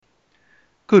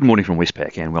Good morning from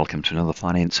Westpac and welcome to another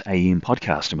Finance AM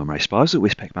podcast. I'm Ray Spicer,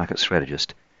 Westpac Market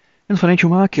Strategist. In the financial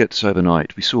markets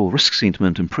overnight, we saw risk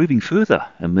sentiment improving further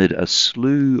amid a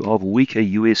slew of weaker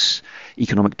US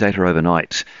economic data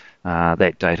overnight.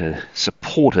 That data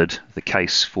supported the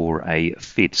case for a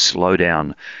Fed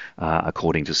slowdown,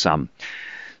 according to some.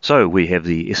 So we have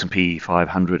the S&P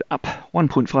 500 up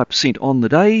 1.5% on the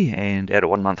day and at a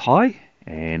one-month high,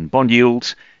 and bond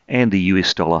yields and the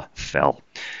US dollar fell.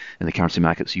 In the currency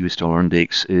markets, the US dollar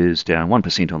index is down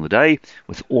 1% on the day,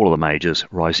 with all of the majors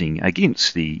rising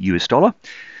against the US dollar.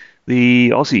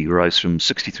 The Aussie rose from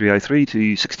 63.03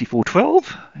 to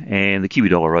 64.12, and the Kiwi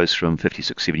dollar rose from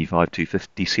 56.75 to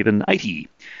 57.80.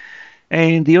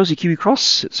 And the Aussie Kiwi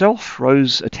cross itself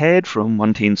rose a tad from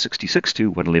 110.66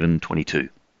 to 111.22.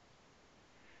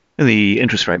 In the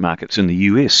interest rate markets in the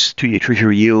US, two-year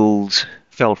Treasury yields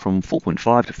fell from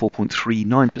 4.5 to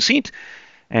 4.39%.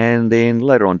 And then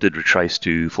later on did retrace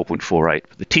to 4.48.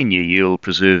 The 10-year yield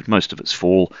preserved most of its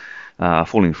fall,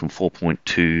 falling from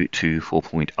 4.2 to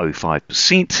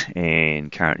 4.05%, and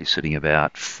currently sitting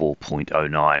about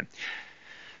 4.09.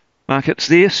 Markets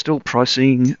there still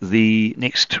pricing the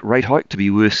next rate hike to be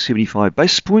worth 75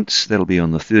 basis points. That'll be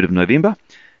on the 3rd of November,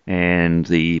 and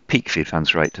the peak Fed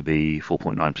funds rate to be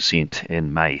 4.9%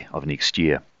 in May of next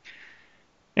year.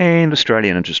 And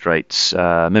Australian interest rates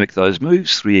mimic those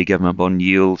moves. Three-year government bond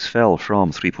yields fell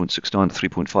from 3.69 to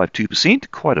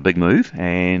 3.52%, quite a big move,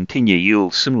 and 10-year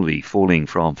yields similarly falling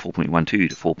from 4.12 to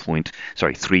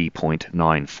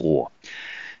 3.94.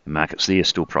 The markets there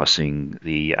still pricing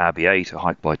the RBA to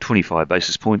hike by 25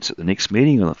 basis points at the next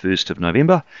meeting on the 1st of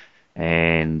November,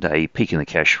 and a peak in the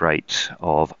cash rate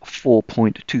of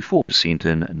 4.24%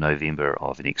 in November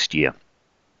of next year.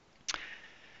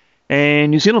 And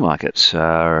New Zealand markets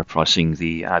are pricing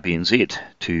the RBNZ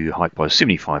to hike by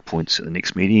 75 points at the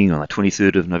next meeting on the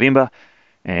 23rd of November,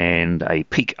 and a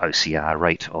peak OCR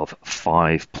rate of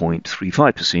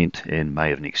 5.35% in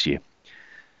May of next year.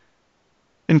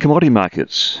 In commodity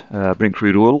markets, Brent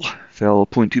crude oil fell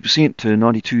 0.2% to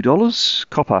 $92,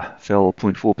 copper fell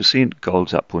 0.4%,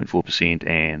 gold's up 0.4%,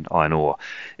 and iron ore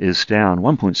is down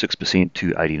 1.6%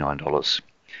 to $89.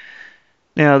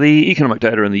 Now, the economic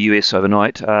data in the US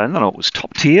overnight, none of it was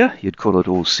top tier. You'd call it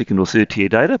all second or third tier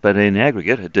data, but in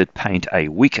aggregate, it did paint a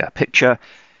weaker picture,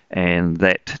 and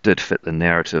that did fit the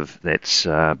narrative that's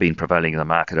been prevailing in the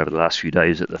market over the last few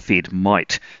days, that the Fed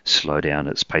might slow down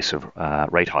its pace of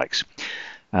rate hikes.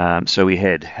 So we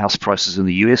had house prices in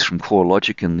the US from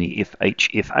CoreLogic and the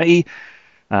FHFA.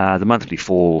 The monthly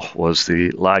fall was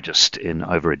the largest in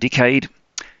over a decade.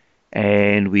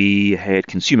 And we had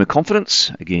consumer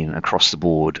confidence, again, across the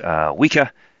board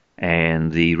weaker,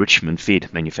 and the Richmond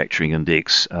Fed Manufacturing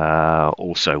Index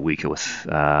also weaker, with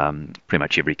pretty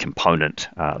much every component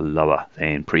lower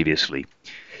than previously.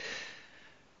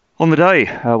 On the day,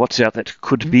 what's out that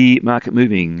could be market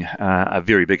moving? A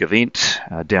very big event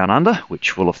down under,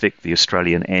 which will affect the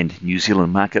Australian and New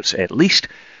Zealand markets at least,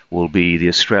 will be the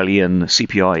Australian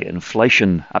CPI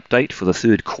inflation update for the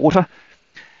third quarter.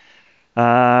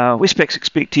 Westpac's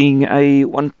expecting a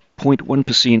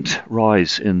 1.1%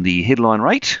 rise in the headline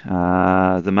rate.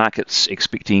 The market's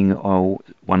expecting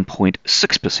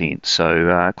 1.6%,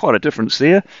 so quite a difference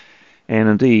there. And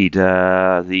indeed,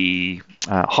 the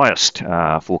highest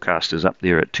forecast is up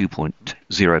there at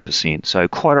 2.0%, so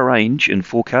quite a range in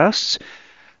forecasts.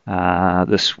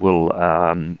 This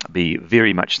will be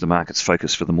very much the market's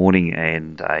focus for the morning,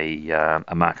 and a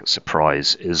market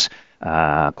surprise is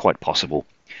quite possible.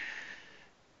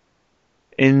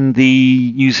 In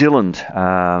the New Zealand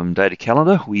data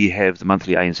calendar, we have the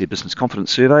monthly ANZ Business Confidence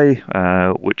Survey,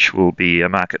 which will be a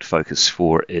market focus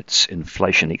for its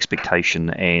inflation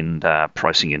expectation and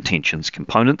pricing intentions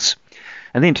components.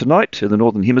 And then tonight, in the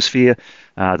Northern Hemisphere,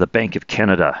 the Bank of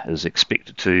Canada is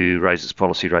expected to raise its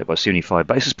policy rate by 75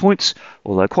 basis points,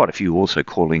 although quite a few also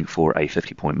calling for a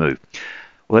 50-point move.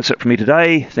 Well, that's it from me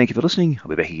today. Thank you for listening. I'll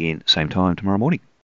be back again same time tomorrow morning.